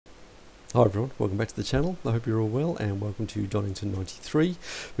Hi everyone, welcome back to the channel. I hope you're all well and welcome to Donington 93.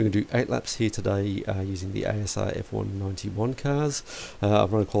 We're going to do 8 laps here today using the ASR F1 91 cars.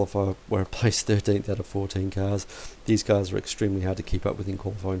 I've run a qualifier where I placed 13th out of 14 cars. These cars are extremely hard to keep up with in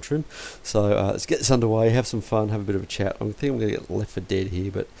qualifying trim. So let's get this underway, have some fun, have a bit of a chat. I think I'm going to get left for dead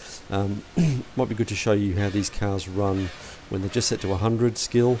here, but might be good to show you how these cars run when they're just set to 100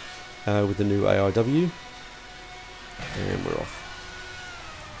 skill with the new AIW. And we're off.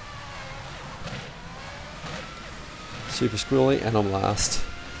 Super squirrely, and I'm last.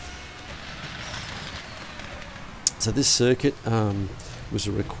 So this circuit was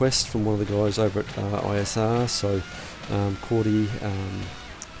a request from one of the guys over at ASR. So Corti,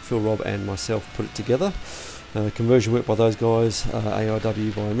 Philrob and myself put it together. Conversion work by those guys,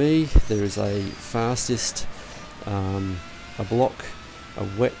 AIW by me. There is a fastest, a block, a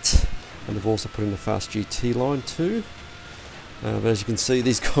wet, and they've also put in a fast GT line too. But as you can see,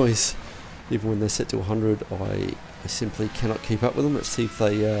 these guys, even when they're set to 100, I simply cannot keep up with them. Let's see if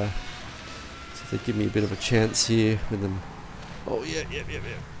they give me a bit of a chance here with them. Oh yeah.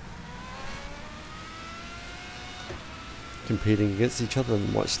 Competing against each other,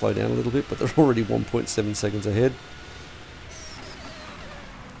 and might slow down a little bit, but they're already 1.7 seconds ahead.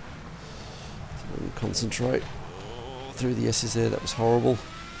 So concentrate through the S's there. That was horrible.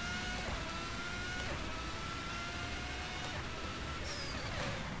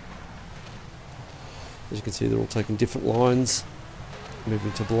 As you can see, they're all taking different lines,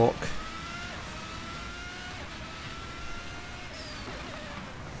 moving to block.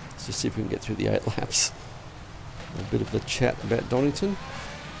 Let's just see if we can get through the 8 laps. A bit of a chat about Donington.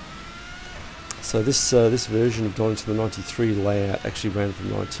 So this version of Donington, the 93 layout, actually ran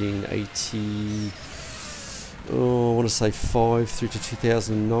from 1980, I want to say 5 through to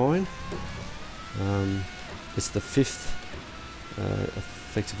 2009. It's the fifth,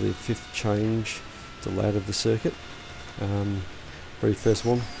 effectively a fifth change the layout of the circuit. Very first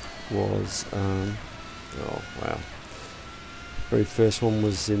one was very first one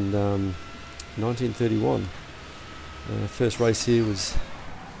was in 1931. First race here was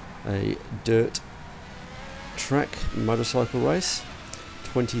a dirt track motorcycle race.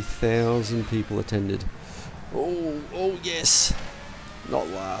 20,000 people attended. Oh yes, not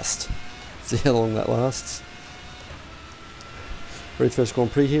last. See how long that lasts. Very first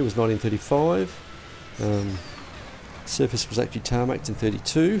Grand Prix here was 1935. Surface was actually tarmacked in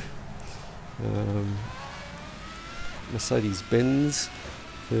 32. Mercedes-Benz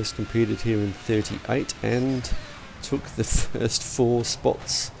first competed here in 38 and took the first 4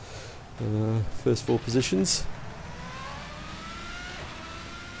 spots, first 4 positions.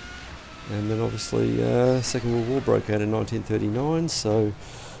 And then obviously Second World War broke out in 1939, so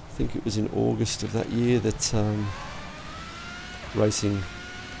I think it was in August of that year that racing,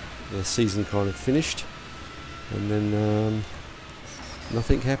 the season kind of finished, and then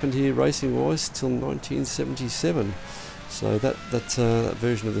nothing happened here racing wise till 1977. So that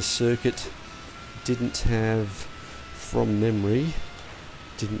version of the circuit didn't have, from memory,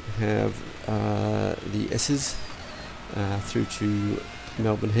 didn't have the S's through to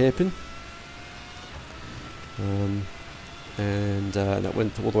Melbourne hairpin, and that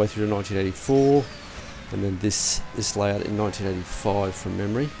went all the way through to 1984. And then this layout in 1985 from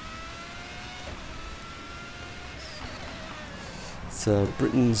memory. It's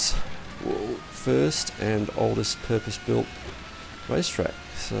Britain's first and oldest purpose-built racetrack.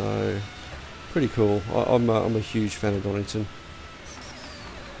 So pretty cool. I'm a huge fan of Donington.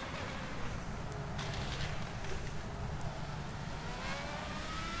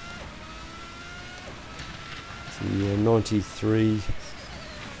 The 93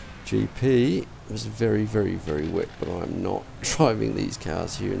 GP was very wet, but I'm not driving these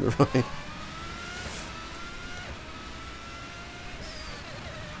cars here in the rain.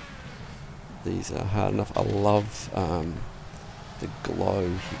 These are hard enough. I love the glow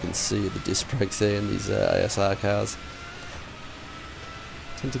you can see of the disc brakes there in these ASR cars.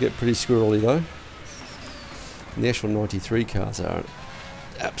 Tend to get pretty squirrely though. And the actual 93 cars are an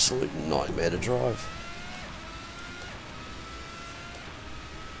absolute nightmare to drive.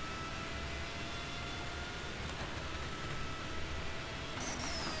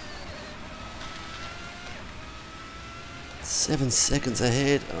 Seven seconds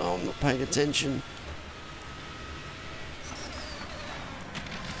ahead. Oh, I'm not paying attention.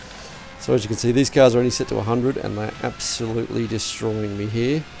 So as you can see, these cars are only set to 100 and they're absolutely destroying me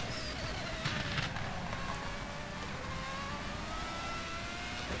here.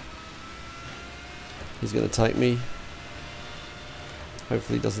 He's going to take me.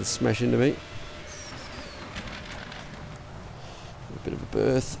 Hopefully he doesn't smash into me. A bit of a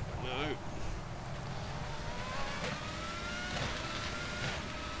berth. No.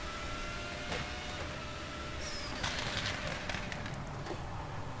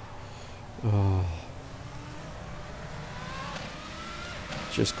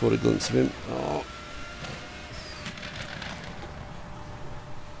 Just caught a glimpse of him. Oh.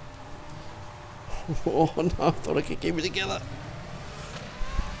 Oh no, I thought I could keep it together.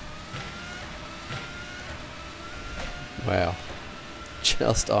 Wow.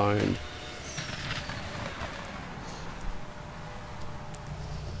 Just owned.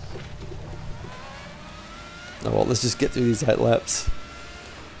 Oh well, let's just get through these 8 laps.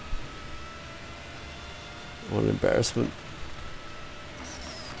 What an embarrassment.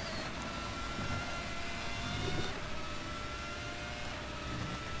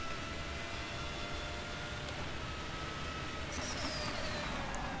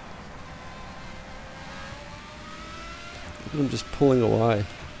 Look at him just pulling away.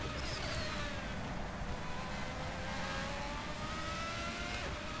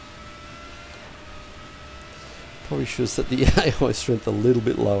 Probably should have set the AI strength a little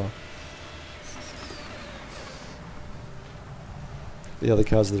bit lower. The other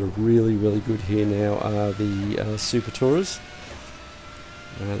cars that are really, really good here now are the Super Tourers.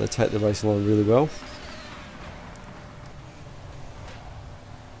 They take the racing line really well.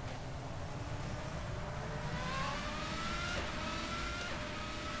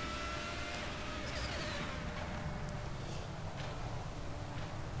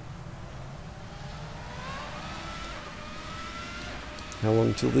 How long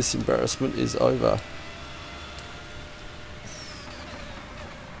until this embarrassment is over?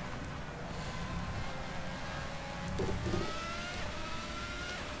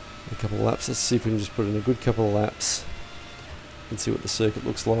 A couple of laps. Let's see if we can just put in a good couple of laps and see what the circuit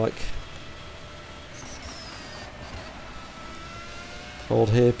looks like.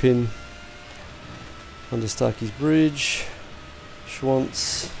 Old hairpin, under Starkey's Bridge,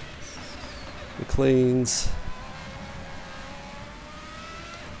 Schwantz, McLean's.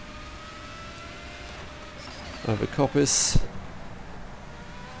 Over Coppice,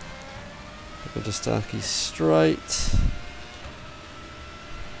 over to Starkey Straight,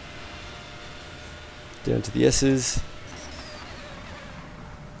 down to the S's,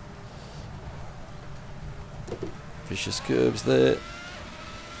 vicious curves there,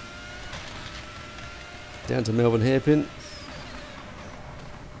 down to Melbourne Hairpin.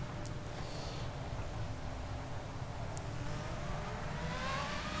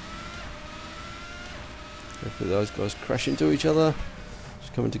 Hopefully those guys crash into each other.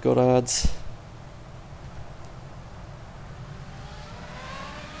 Just coming to Goddard's.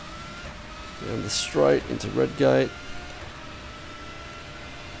 Down the straight into Redgate.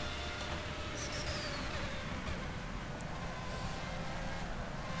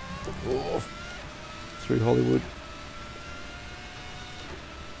 Oh, through Hollywood.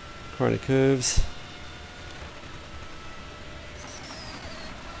 Corona curves.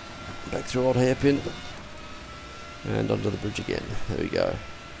 Back through Old Hairpin. And onto the bridge again. There we go.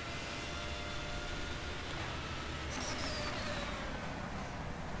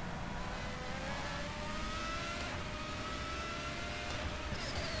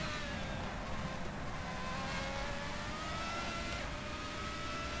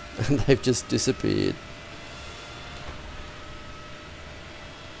 And they've just disappeared.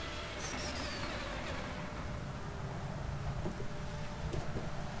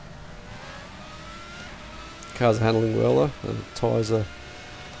 Cars are handling well though, and the tyres are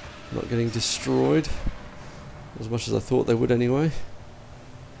not getting destroyed as much as I thought they would anyway.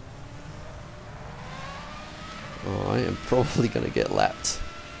 I am probably going to get lapped.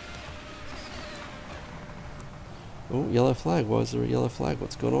 Oh, yellow flag. Why is there a yellow flag?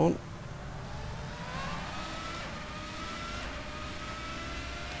 What's going on?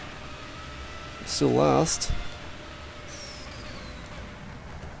 Still last.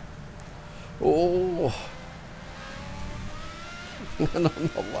 Oh! And I'm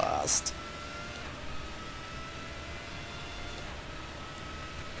not last.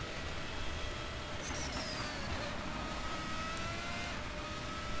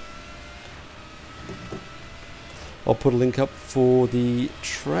 I'll put a link up for the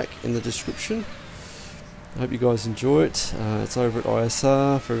track in the description. I hope you guys enjoy it. It's over at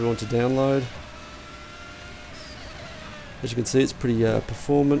ASR for everyone to download. As you can see, it's pretty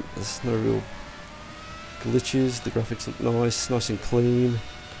performant. There's no real glitches. The graphics look nice and clean.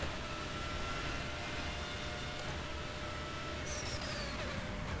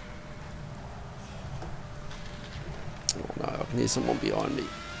 Oh no, I can hear someone behind me.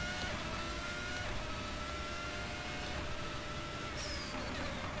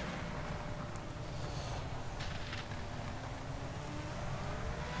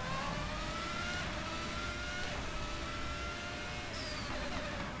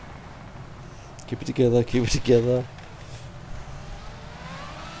 Keep it together, keep it together.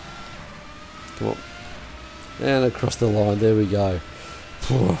 Come on. And across the line, there we go.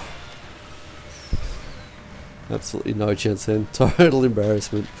 Absolutely no chance then. Total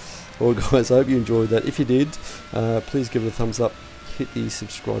embarrassment. Well guys, I hope you enjoyed that. If you did, please give it a thumbs up, hit the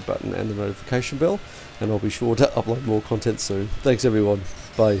subscribe button and the notification bell, and I'll be sure to upload more content soon. Thanks everyone.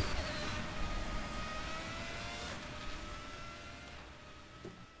 Bye.